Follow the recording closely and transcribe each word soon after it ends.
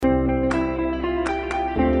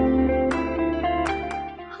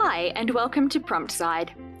and welcome to Prompt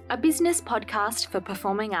Side, a business podcast for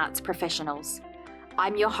performing arts professionals.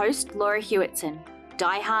 I'm your host, Laura Hewitson,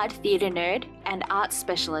 diehard theatre nerd and arts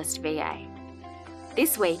specialist VA.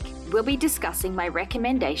 This week, we'll be discussing my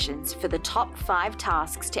recommendations for the top 5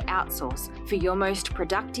 tasks to outsource for your most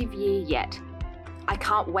productive year yet. I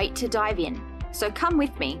can't wait to dive in, so come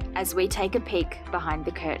with me as we take a peek behind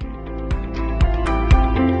the curtain.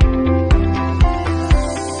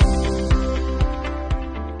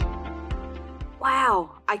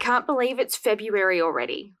 Wow, I can't believe it's February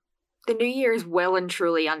already. The new year is well and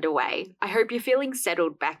truly underway. I hope you're feeling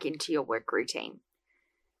settled back into your work routine.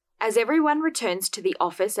 As everyone returns to the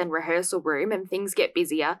office and rehearsal room and things get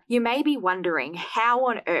busier, you may be wondering how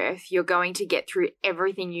on earth you're going to get through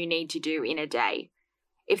everything you need to do in a day.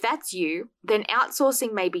 If that's you, then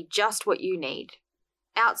outsourcing may be just what you need.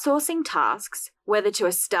 Outsourcing tasks, whether to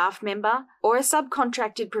a staff member or a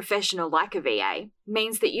subcontracted professional like a VA,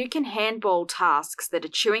 means that you can handball tasks that are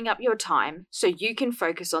chewing up your time so you can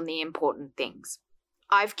focus on the important things.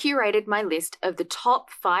 I've curated my list of the top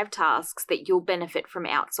 5 tasks that you'll benefit from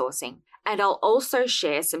outsourcing, and I'll also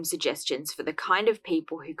share some suggestions for the kind of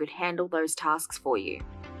people who could handle those tasks for you.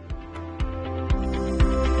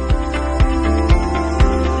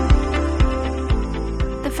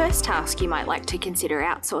 The first task you might like to consider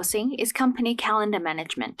outsourcing is company calendar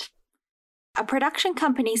management. A production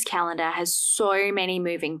company's calendar has so many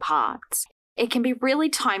moving parts. It can be really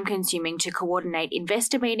time-consuming to coordinate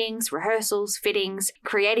investor meetings, rehearsals, fittings,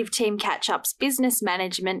 creative team catch-ups, business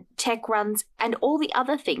management, tech runs, and all the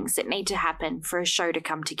other things that need to happen for a show to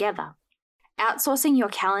come together. Outsourcing your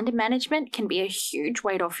calendar management can be a huge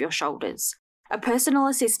weight off your shoulders. A personal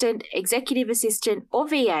assistant, executive assistant, or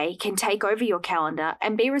VA can take over your calendar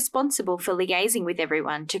and be responsible for liaising with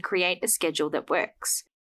everyone to create a schedule that works.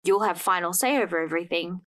 You'll have final say over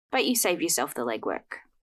everything, but you save yourself the legwork.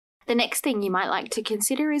 The next thing you might like to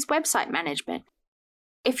consider is website management.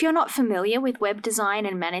 If you're not familiar with web design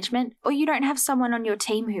and management, or you don't have someone on your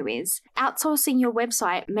team who is, outsourcing your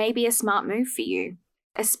website may be a smart move for you,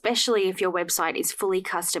 especially if your website is fully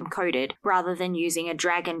custom coded rather than using a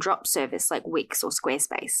drag and drop service like Wix or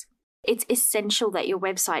Squarespace. It's essential that your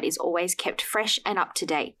website is always kept fresh and up to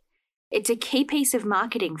date. It's a key piece of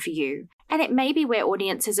marketing for you, and it may be where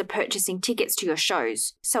audiences are purchasing tickets to your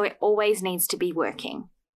shows, so it always needs to be working.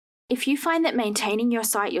 If you find that maintaining your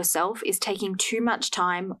site yourself is taking too much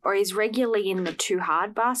time or is regularly in the too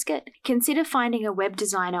hard basket, consider finding a web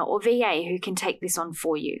designer or VA who can take this on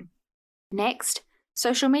for you. Next,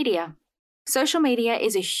 social media. Social media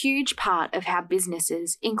is a huge part of how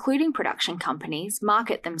businesses, including production companies,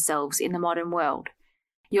 market themselves in the modern world.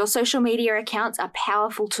 Your social media accounts are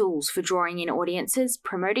powerful tools for drawing in audiences,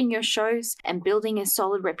 promoting your shows, and building a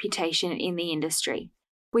solid reputation in the industry.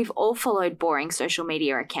 We've all followed boring social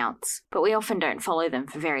media accounts, but we often don't follow them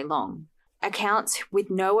for very long. Accounts with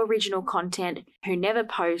no original content, who never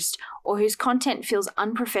post, or whose content feels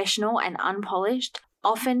unprofessional and unpolished,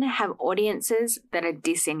 often have audiences that are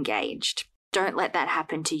disengaged. Don't let that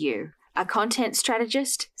happen to you. A content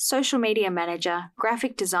strategist, social media manager,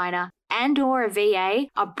 graphic designer, and/or a VA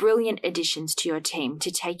are brilliant additions to your team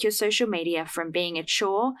to take your social media from being a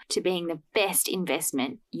chore to being the best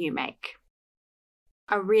investment you make.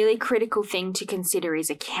 A really critical thing to consider is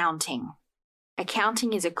accounting.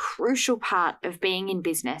 Accounting is a crucial part of being in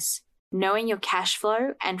business. Knowing your cash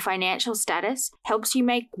flow and financial status helps you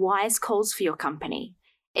make wise calls for your company.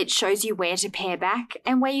 It shows you where to pare back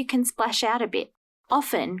and where you can splash out a bit.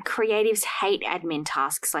 Often, creatives hate admin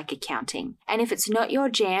tasks like accounting, and if it's not your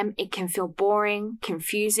jam, it can feel boring,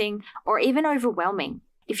 confusing, or even overwhelming.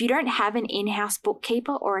 If you don't have an in-house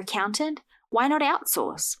bookkeeper or accountant, why not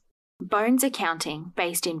outsource? Bones Accounting,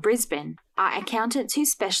 based in Brisbane, are accountants who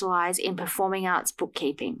specialise in performing arts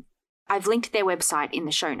bookkeeping. I've linked their website in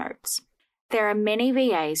the show notes. There are many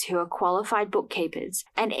VAs who are qualified bookkeepers,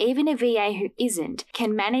 and even a VA who isn't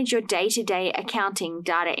can manage your day-to-day accounting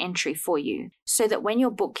data entry for you, so that when your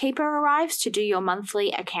bookkeeper arrives to do your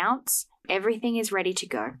monthly accounts, everything is ready to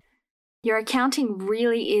go. Your accounting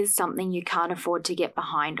really is something you can't afford to get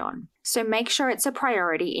behind on, so make sure it's a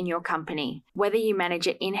priority in your company, whether you manage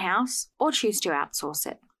it in-house or choose to outsource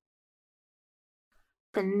it.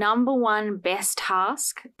 The number one best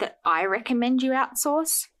task that I recommend you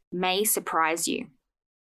outsource may surprise you.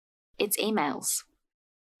 It's emails.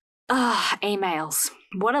 Emails.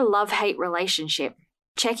 What a love-hate relationship.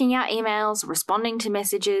 Checking out emails, responding to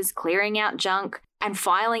messages, clearing out junk, and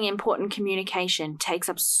filing important communication takes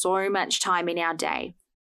up so much time in our day.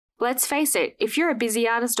 Let's face it, if you're a busy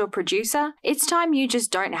artist or producer, it's time you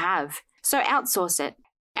just don't have, so outsource it.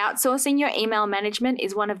 Outsourcing your email management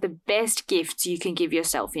is one of the best gifts you can give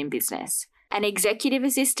yourself in business. An executive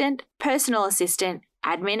assistant, personal assistant,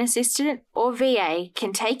 admin assistant, or VA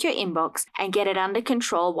can take your inbox and get it under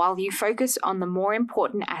control while you focus on the more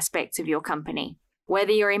important aspects of your company.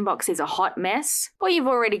 Whether your inbox is a hot mess or you've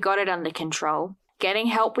already got it under control, getting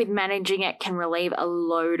help with managing it can relieve a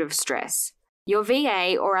load of stress. Your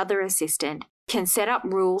VA or other assistant can set up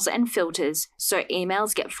rules and filters so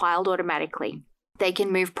emails get filed automatically. They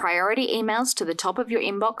can move priority emails to the top of your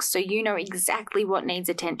inbox so you know exactly what needs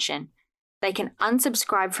attention. They can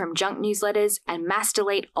unsubscribe from junk newsletters and mass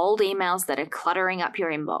delete old emails that are cluttering up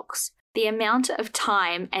your inbox. The amount of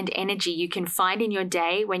time and energy you can find in your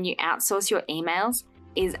day when you outsource your emails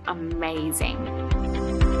is amazing.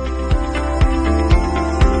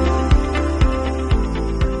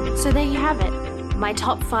 So there you have it, my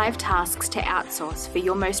top 5 tasks to outsource for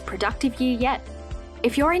your most productive year yet.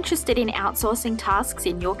 If you're interested in outsourcing tasks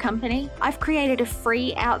in your company, I've created a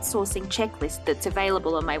free outsourcing checklist that's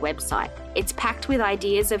available on my website. It's packed with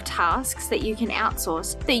ideas of tasks that you can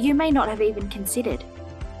outsource that you may not have even considered.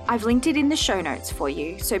 I've linked it in the show notes for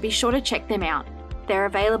you, so be sure to check them out. They're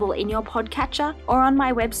available in your podcatcher or on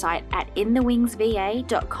my website at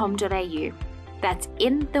inthewingsva.com.au. That's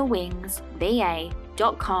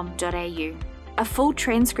inthewingsva.com.au. A full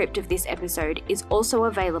transcript of this episode is also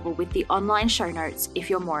available with the online show notes if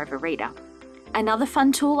you're more of a reader. Another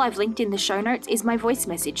fun tool I've linked in the show notes is my voice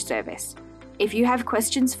message service. If you have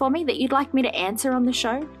questions for me that you'd like me to answer on the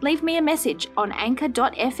show, leave me a message on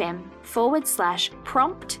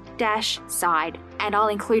anchor.fm/prompt-side and I'll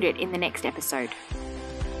include it in the next episode.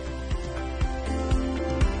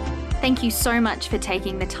 Thank you so much for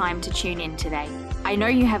taking the time to tune in today. I know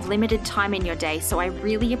you have limited time in your day, so I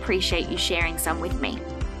really appreciate you sharing some with me.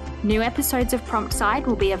 New episodes of Prompt Side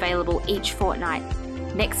will be available each fortnight.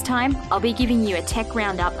 Next time, I'll be giving you a tech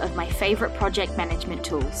roundup of my favourite project management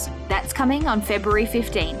tools. That's coming on February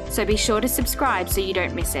 15, so be sure to subscribe so you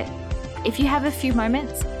don't miss it. If you have a few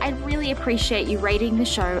moments, I'd really appreciate you rating the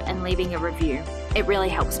show and leaving a review. It really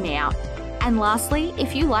helps me out. And lastly,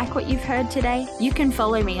 if you like what you've heard today, you can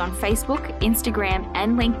follow me on Facebook, Instagram,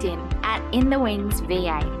 and LinkedIn at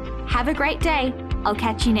InTheWingsVA. Have a great day. I'll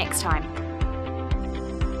catch you next time.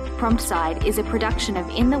 Prompt Side is a production of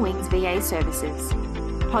In the Wings VA Services.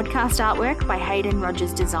 Podcast artwork by Hayden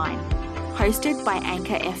Rogers Design. Hosted by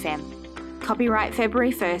Anchor FM. Copyright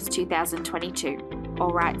February 1st, 2022. All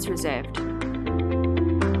rights reserved.